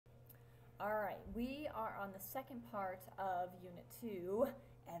Alright, we are on the second part of Unit 2,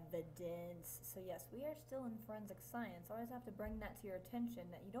 Evidence. So yes, we are still in forensic science. I always have to bring that to your attention,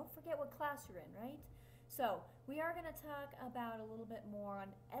 that you don't forget what class you're in, right? So, we are going to talk about a little bit more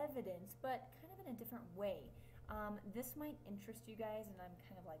on evidence, but kind of in a different way. This might interest you guys, and I'm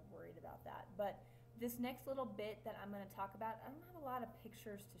kind of like worried about that. But this next little bit that I'm going to talk about, I don't have a lot of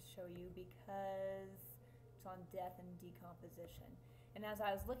pictures to show you because it's on death and decomposition. And as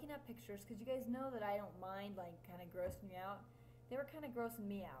I was looking at pictures, because you guys know that I don't mind like kind of grossing you out, they were kind of grossing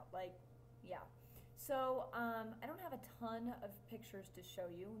me out. Like, yeah. So I don't have a ton of pictures to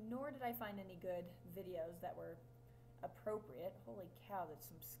show you, nor did I find any good videos that were appropriate. Holy cow, there's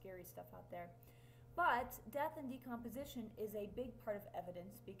some scary stuff out there. But death and decomposition is a big part of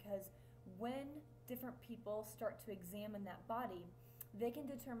evidence, because when different people start to examine that body, they can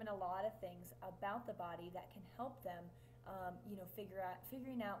determine a lot of things about the body that can help them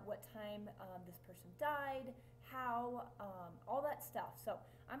figuring out what time this person died, how, all that stuff. So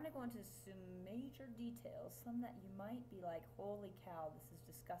I'm going to go into some major details, some that you might be like, holy cow, this is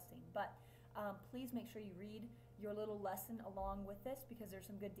disgusting. But please make sure you read your little lesson along with this, because there's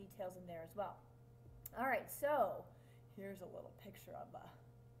some good details in there as well. Alright, so here's a little picture of a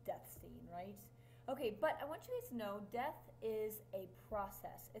death scene, right? Okay, but I want you guys to know death is a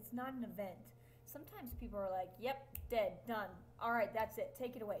process. It's not an event. Sometimes people are like, yep, dead, done. All right, that's it.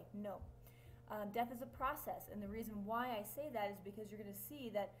 Take it away. No. Death is a process, and the reason why I say that is because you're going to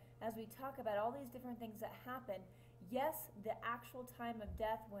see that as we talk about all these different things that happen, yes, the actual time of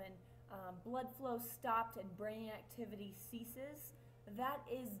death when blood flow stopped and brain activity ceases, that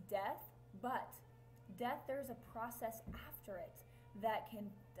is death, but death, there's a process after it that can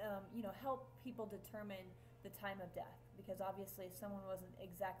help people determine the time of death, because obviously if someone wasn't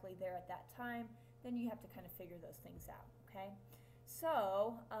exactly there at that time, then you have to kind of figure those things out, okay?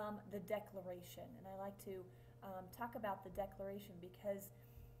 So, the declaration, and I like to talk about the declaration because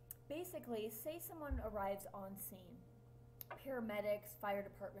basically, say someone arrives on scene, paramedics, fire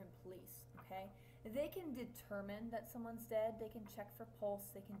department, police, okay? They can determine that someone's dead, they can check for pulse,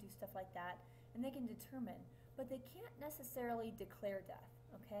 they can do stuff like that, and they can determine, but they can't necessarily declare death,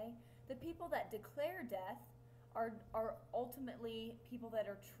 okay? The people that declare death are ultimately people that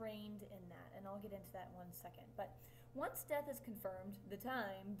are trained in that, and I'll get into that in 1 second. But once death is confirmed, the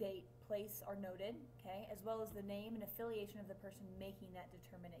time, date, place are noted, okay, as well as the name and affiliation of the person making that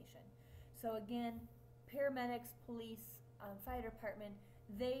determination. So again, paramedics, police, fire department,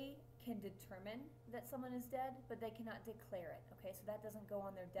 they can determine that someone is dead, but they cannot declare it, okay? So that doesn't go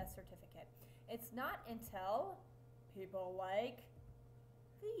on their death certificate. It's not until people like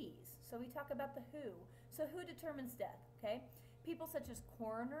these. So we talk about the who. So who determines death, okay? People such as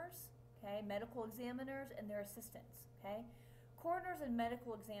coroners, okay, medical examiners, and their assistants, okay? Coroners and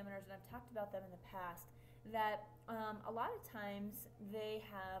medical examiners, and I've talked about them in the past, that a lot of times they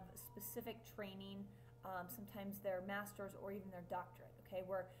have specific training. Sometimes they're masters or even their doctorate, okay,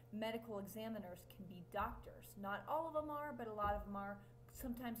 where medical examiners can be doctors. Not all of them are, but a lot of them are.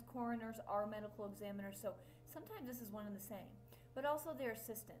 Sometimes coroners are medical examiners, so sometimes this is one and the same. But also their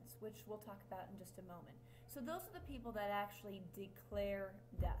assistants, which we'll talk about in just a moment. So those are the people that actually declare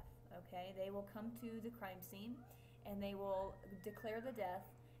death, okay? They will come to the crime scene and they will declare the death,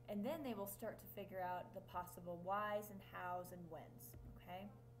 and then they will start to figure out the possible whys and hows and whens, okay?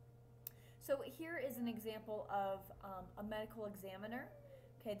 So here is an example of a medical examiner.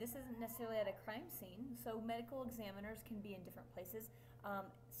 Okay, this isn't necessarily at a crime scene, so medical examiners can be in different places.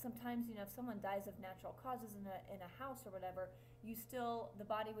 Sometimes, if someone dies of natural causes in a house or whatever, the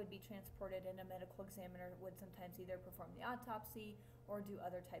body would be transported, and a medical examiner would sometimes either perform the autopsy or do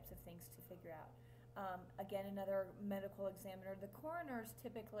other types of things to figure out. Again, another medical examiner. The coroners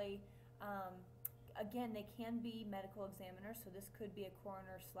typically, again, they can be medical examiners, so this could be a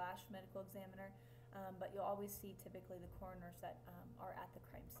coroner / medical examiner. But you'll always see typically the coroners that are at the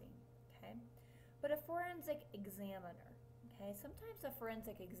crime scene, okay? But a forensic examiner, okay? Sometimes a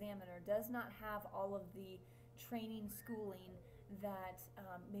forensic examiner does not have all of the training, schooling that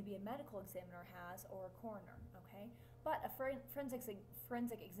maybe a medical examiner has or a coroner, okay? But a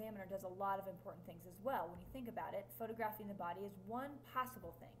forensic examiner does a lot of important things as well. When you think about it, photographing the body is one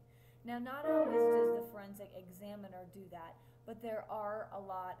possible thing. Now, not always does the forensic examiner do that, but there are a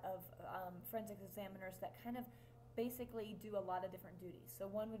lot of forensic examiners that kind of basically do a lot of different duties. So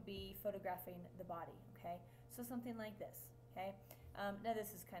one would be photographing the body, okay? So something like this, okay? Now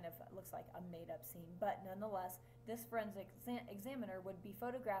this is kind of, looks like a made-up scene, but nonetheless, this forensic examiner would be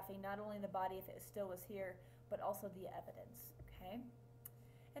photographing not only the body if it still was here, but also the evidence, okay?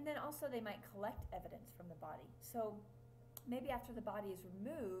 And then also they might collect evidence from the body. So maybe after the body is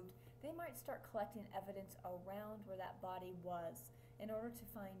removed, they might start collecting evidence around where that body was in order to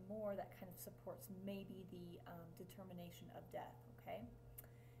find more that kind of supports maybe the determination of death, okay?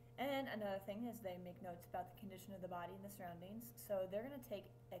 And another thing is they make notes about the condition of the body and the surroundings, so they're going to take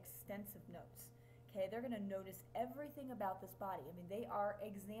extensive notes, okay? They're going to notice everything about this body. I mean, they are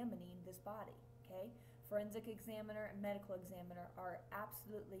examining this body, okay? Forensic examiner and medical examiner are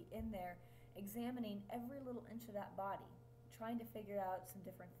absolutely in there examining every little inch of that body, trying to figure out some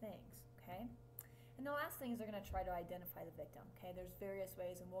different things, okay? And the last thing is they're going to try to identify the victim, okay? There's various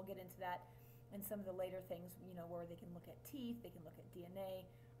ways, and we'll get into that in some of the later things, you know, where they can look at teeth, they can look at DNA,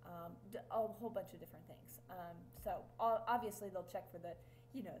 a whole bunch of different things. So obviously they'll check for the,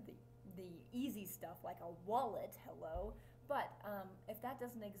 you know, the easy stuff like a wallet, hello, but if that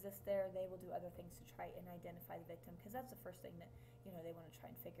doesn't exist there, they will do other things to try and identify the victim, because that's the first thing that, you know, they want to try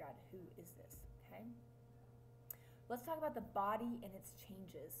and figure out who is this, okay? Let's talk about the body and its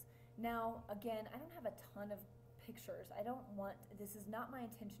changes. Now, again, I don't have a ton of pictures. I don't want, this is not my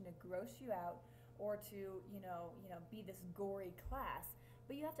intention to gross you out or to, you know, be this gory class,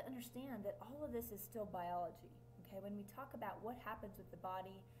 but you have to understand that all of this is still biology, okay? When we talk about what happens with the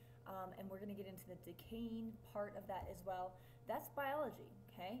body, and we're going to get into the decaying part of that as well, that's biology,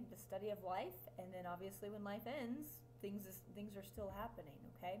 okay? The study of life, and then obviously when life ends, things are still happening,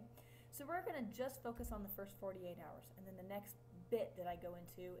 okay? So we're going to just focus on the first 48 hours, and then the next bit that I go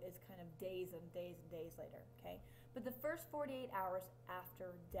into is kind of days and days and days later, okay? But the first 48 hours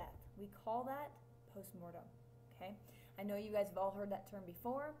after death, we call that post-mortem, okay? I know you guys have all heard that term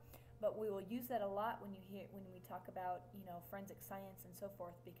before, but we will use that a lot when we talk about, you know, forensic science and so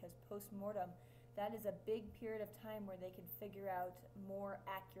forth, because post-mortem, that is a big period of time where they can figure out more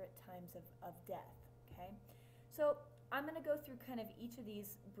accurate times of death, okay? So I'm going to go through kind of each of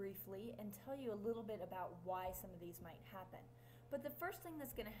these briefly and tell you a little bit about why some of these might happen. But the first thing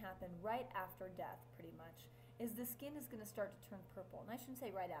that's going to happen right after death, pretty much, is the skin is going to start to turn purple. And I shouldn't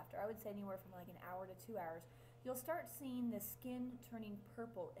say right after. I would say anywhere from like an hour to 2 hours. You'll start seeing the skin turning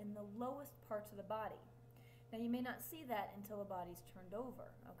purple in the lowest parts of the body. Now, you may not see that until the body's turned over,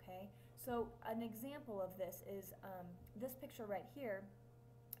 okay? So an example of this is this picture right here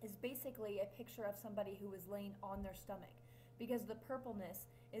is basically a picture of somebody who was laying on their stomach, because the purpleness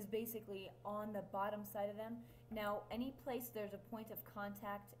is basically on the bottom side of them. Now, any place there's a point of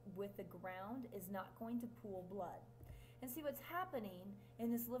contact with the ground is not going to pool blood. And see, what's happening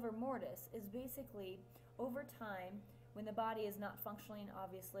in this livor mortis is basically over time, when the body is not functioning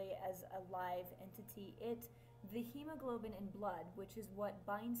obviously as a live entity, the hemoglobin in blood, which is what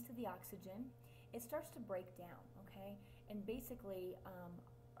binds to the oxygen, it starts to break down, okay? And basically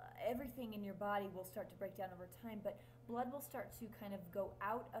everything in your body will start to break down over time, but blood will start to kind of go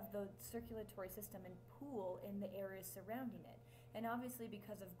out of the circulatory system and pool in the areas surrounding it. And obviously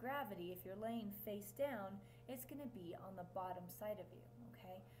because of gravity, if you're laying face down, it's going to be on the bottom side of you,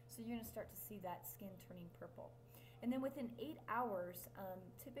 okay? So you're going to start to see that skin turning purple. And then within 8 hours,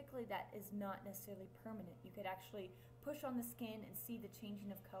 typically that is not necessarily permanent. You could actually push on the skin and see the changing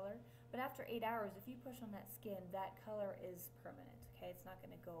of color, but after 8 hours, if you push on that skin, that color is permanent, okay? It's not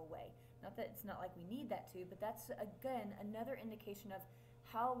going to go away. Not that it's not like we need that to, but that's, again, another indication of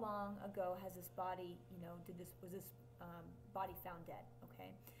how long ago has this body, you know, was this body found dead,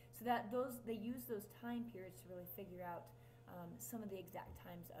 okay? So that they use those time periods to really figure out some of the exact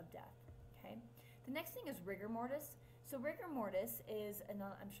times of death, okay? The next thing is rigor mortis. So rigor mortis is, and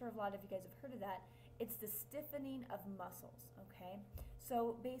I'm sure a lot of you guys have heard of that, it's the stiffening of muscles, okay?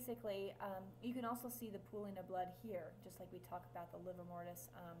 So basically, you can also see the pooling of blood here, just like we talk about the livor mortis,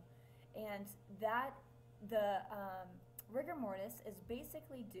 and the rigor mortis is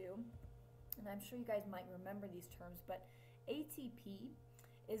basically due, and I'm sure you guys might remember these terms, but ATP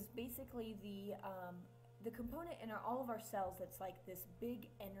is basically the component in all of our cells that's like this big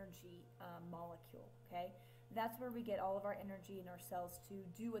energy molecule, okay? That's where we get all of our energy in our cells to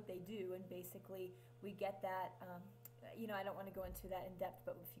do what they do, and basically we get that, you know, I don't want to go into that in depth,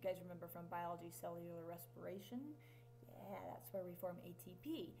 but if you guys remember from biology, cellular respiration, yeah, that's where we form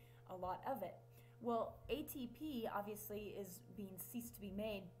ATP, a lot of it. Well, ATP obviously is being ceased to be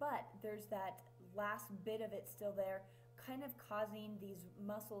made, but there's that last bit of it still there, kind of causing these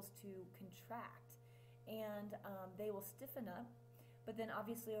muscles to contract, and they will stiffen up, but then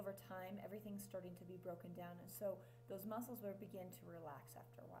obviously over time everything's starting to be broken down, and so those muscles will begin to relax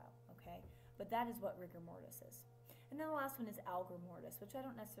after a while, okay? But that is what rigor mortis is. And then the last one is algor mortis, which I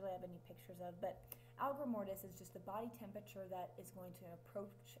don't necessarily have any pictures of, but algor mortis is just the body temperature that is going to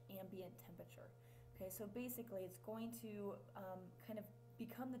approach ambient temperature. Okay, so basically it's going to kind of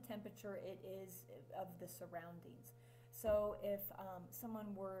become the temperature it is of the surroundings. So if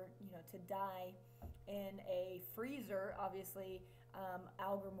someone were, to die in a freezer, obviously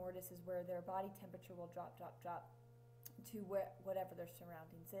algor mortis is where their body temperature will drop to whatever their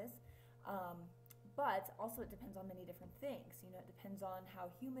surroundings is. But also it depends on many different things. It depends on how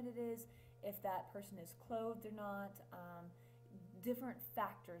humid it is, if that person is clothed or not. Different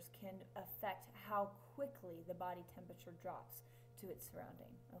factors can affect how quickly the body temperature drops to its surrounding,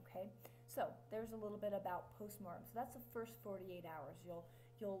 okay? So there's a little bit about postmortem. So that's the first 48 hours.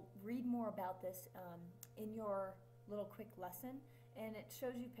 You'll read more about this in your little quick lesson, and it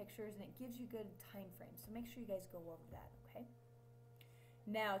shows you pictures and it gives you good time frames. So make sure you guys go over that, okay?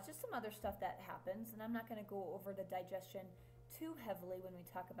 Now, it's just some other stuff that happens, and I'm not going to go over the digestion too heavily when we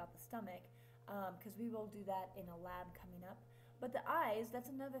talk about the stomach, because we will do that in a lab coming up. But the eyes, that's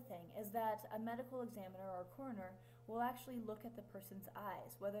another thing, is that a medical examiner or coroner will actually look at the person's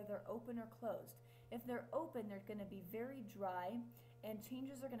eyes, whether they're open or closed. If they're open, they're going to be very dry, and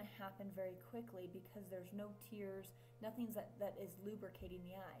changes are going to happen very quickly because there's no tears, nothing that is lubricating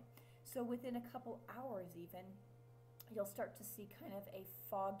the eye. So within a couple hours even, you'll start to see kind of a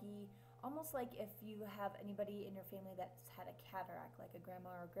foggy, almost like if you have anybody in your family that's had a cataract, like a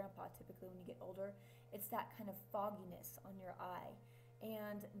grandma or grandpa, typically when you get older, it's that kind of fogginess on your eye.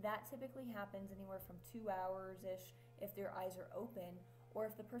 And that typically happens anywhere from 2 hours-ish if their eyes are open, or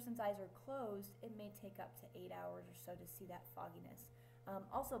if the person's eyes are closed, it may take up to 8 hours or so to see that fogginess.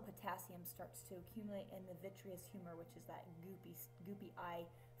 Also, potassium starts to accumulate in the vitreous humor, which is that goopy eye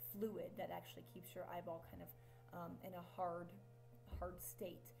fluid that actually keeps your eyeball kind of in a hard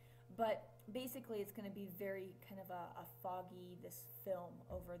state. But basically it's going to be very kind of a foggy, this film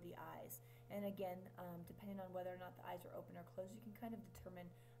over the eyes. And again, depending on whether or not the eyes are open or closed, you can kind of determine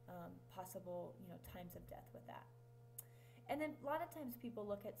possible times of death with that. And then a lot of times people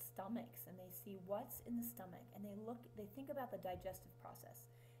look at stomachs and they see what's in the stomach, and they think about the digestive process.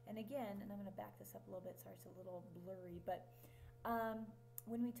 And again, and I'm going to back this up a little bit, sorry it's a little blurry, but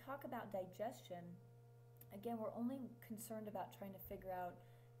when we talk about digestion, again, we're only concerned about trying to figure out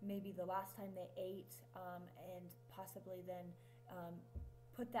maybe the last time they ate, and possibly then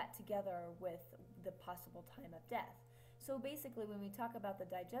put that together with the possible time of death. So basically when we talk about the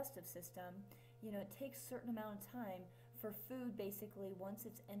digestive system, it takes a certain amount of time for food, basically once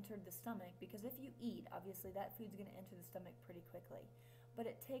it's entered the stomach, because if you eat, obviously that food's going to enter the stomach pretty quickly. But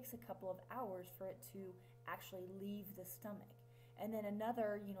it takes a couple of hours for it to actually leave the stomach. And then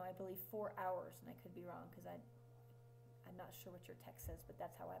another, I believe 4 hours, and I could be wrong because I'm not sure what your text says, but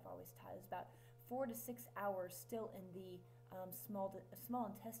that's how I've always taught, is about 4 to 6 hours still in the small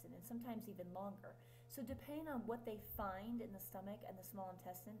intestine, and sometimes even longer. So depending on what they find in the stomach and the small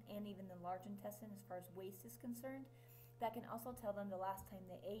intestine, and even the large intestine as far as waste is concerned, that can also tell them the last time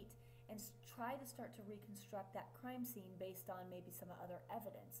they ate, and try to start to reconstruct that crime scene based on maybe some other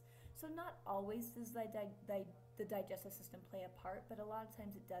evidence. So not always does the digestive system play a part, but a lot of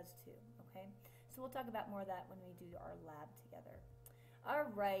times it does too, okay? So we'll talk about more of that when we do our lab together. All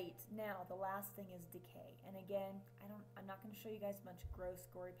right, now the last thing is decay. And again, I'm not going to show you guys a bunch of gross,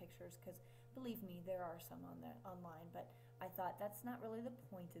 gory pictures, because believe me, there are some online, but I thought that's not really the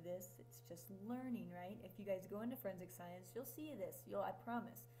point of this. It's just learning, right? If you guys go into forensic science, you'll see this. I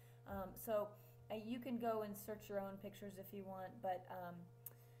promise. You can go and search your own pictures if you want, but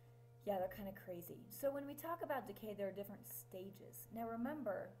yeah, they're kind of crazy. So when we talk about decay, there are different stages. Now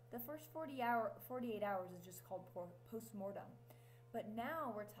remember, the first 48 hours is just called postmortem. But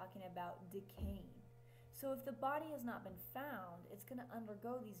now we're talking about decaying. So if the body has not been found, it's going to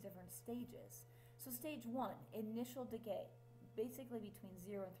undergo these different stages. So stage 1, initial decay, basically between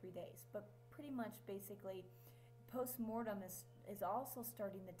 0 and 3 days. But pretty much basically, postmortem is also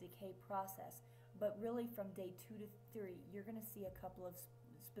starting the decay process. But really from day 2 to 3, you're going to see a couple of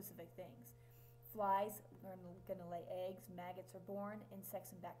specific things. Flies are going to lay eggs, maggots are born,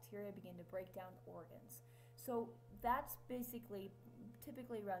 insects and bacteria begin to break down organs. So that's basically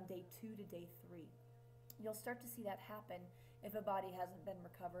typically around day 2 to day 3. You'll start to see that happen if a body hasn't been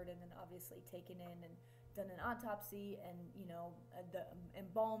recovered and then obviously taken in and done an autopsy and the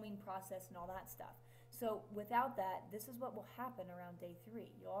embalming process and all that stuff. So without that, this is what will happen around day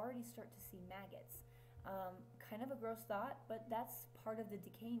 3. You'll already start to see maggots. Kind of a gross thought, but that's part of the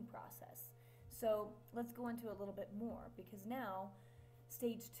decaying process. So let's go into a little bit more, because now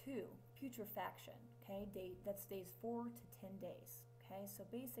stage 2, putrefaction, okay, that's days 4 to 10 days, okay. So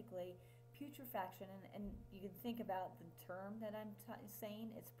basically putrefaction, and you can think about the term that I'm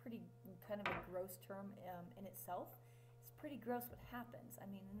saying, it's pretty kind of a gross term in itself. It's pretty gross what happens. I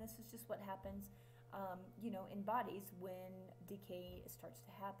mean, and this is just what happens you know, in bodies when decay starts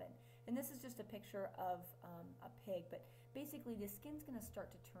to happen. And this is just a picture of a pig, but basically the skin's going to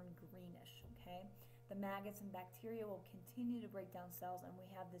start to turn greenish, okay? The maggots and bacteria will continue to break down cells, and we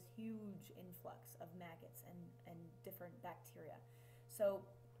have this huge influx of maggots and different bacteria. So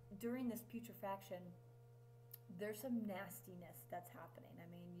during this putrefaction, there's some nastiness that's happening. I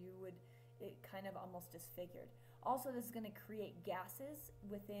mean, it kind of almost disfigured. Also, this is going to create gases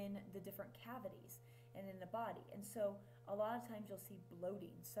within the different cavities and in the body. And so a lot of times you'll see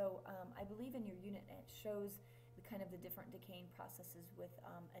bloating. So I believe in your unit it shows the kind of the different decaying processes with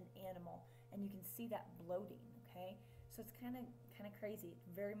an animal, and you can see that bloating, okay? So it's kind of crazy.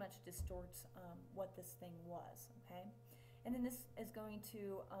 It very much distorts what this thing was, okay? And then this is going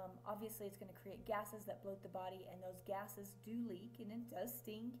to, obviously it's going to create gases that bloat the body, and those gases do leak, and it does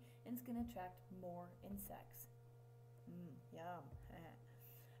stink, and it's going to attract more insects. Yum.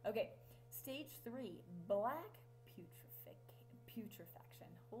 Okay, stage 3, black putrefaction.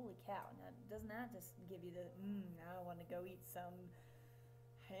 Holy cow. Now, doesn't that just give you the, I want to go eat some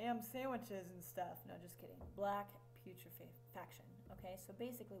ham sandwiches and stuff. No, just kidding. Black putrefaction. Okay, so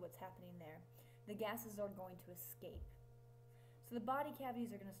basically what's happening there, the gases are going to escape. So the body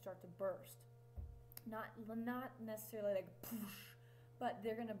cavities are going to start to burst. Not necessarily like poosh, but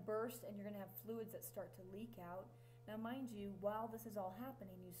they're going to burst, and you're going to have fluids that start to leak out. Now, mind you, while this is all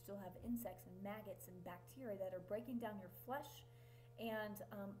happening, you still have insects and maggots and bacteria that are breaking down your flesh, and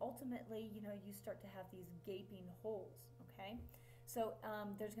ultimately, you know, you start to have these gaping holes, okay? So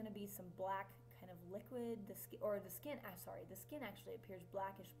there's going to be some black kind of liquid, the skin actually appears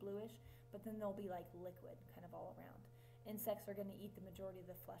blackish, bluish, but then there'll be like liquid kind of all around. Insects are going to eat the majority of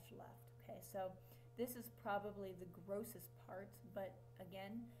the flesh left, okay? So this is probably the grossest part, but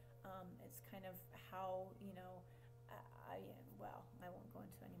again, it's kind of how, you know, I won't go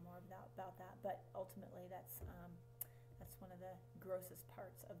into any more about that, but ultimately that's one of the grossest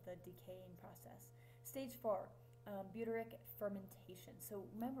parts of the decaying process. Stage 4, Butyric Fermentation. So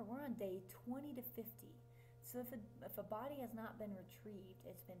remember, we're on day 20 to 50. So if a body has not been retrieved,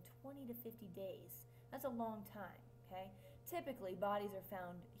 it's been 20 to 50 days. That's a long time, okay? Typically, bodies are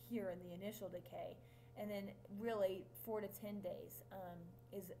found here in the initial decay, and then really 4 to 10 days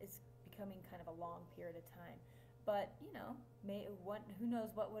is becoming kind of a long period of time. But, you know, who knows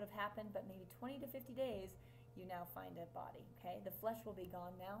what would have happened, but maybe 20 to 50 days, you now find a body, okay? The flesh will be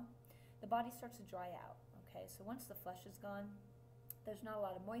gone now. The body starts to dry out, okay? So once the flesh is gone, there's not a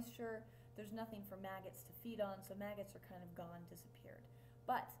lot of moisture, there's nothing for maggots to feed on, so maggots are kind of gone, disappeared.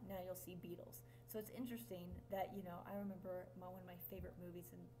 But now you'll see beetles. So it's interesting that, you know, I remember one of my favorite movies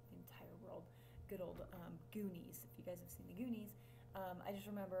in the entire world, good old Goonies. If you guys have seen the Goonies, I just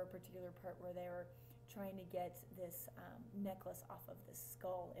remember a particular part where they were trying to get this necklace off of this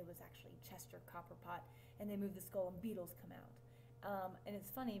skull. It was actually Chester Copperpot, and they move the skull and beetles come out. And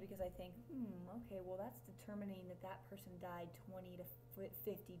it's funny because I think, okay, well that's determining that that person died 20 to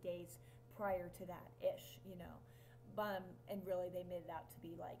 50 days prior to that ish, you know. And really they made it out to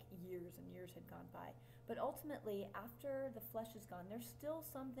be like years and years had gone by. But ultimately, after the flesh is gone, there's still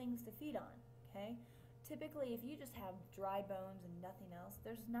some things to feed on, okay? Typically, if you just have dry bones and nothing else,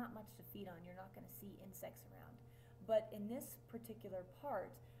 there's not much to feed on. You're not going to see insects around. But in this particular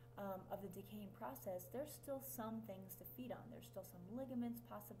part of the decaying process, there's still some things to feed on. There's still some ligaments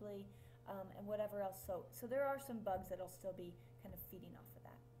possibly, and whatever else. So there are some bugs that'll still be kind of feeding off of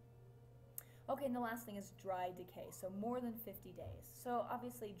that. Okay, and the last thing is dry decay, so more than 50 days. So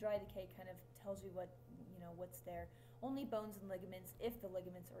obviously dry decay kind of tells you what's there. Only bones and ligaments, if the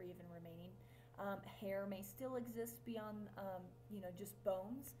ligaments are even remaining. Hair may still exist beyond just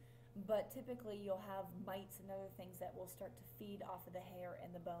bones, but typically you'll have mites and other things that will start to feed off of the hair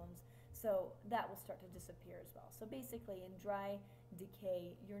and the bones, so that will start to disappear as well. So basically in dry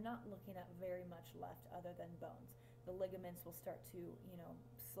decay, you're not looking at very much left other than bones. The ligaments will start to,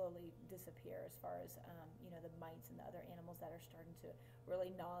 slowly disappear as far as, the mites and the other animals that are starting to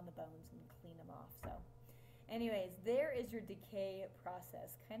really gnaw on the bones and clean them off. So anyways, there is your decay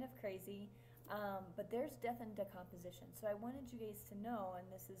process. Kind of crazy, but there's death and decomposition. So I wanted you guys to know, and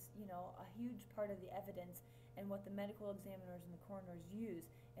this is, a huge part of the evidence and what the medical examiners and the coroners use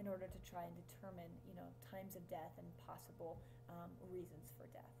in order to try and determine, times of death and possible reasons for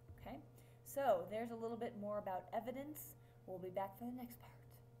death, okay? So there's a little bit more about evidence. We'll be back for the next part.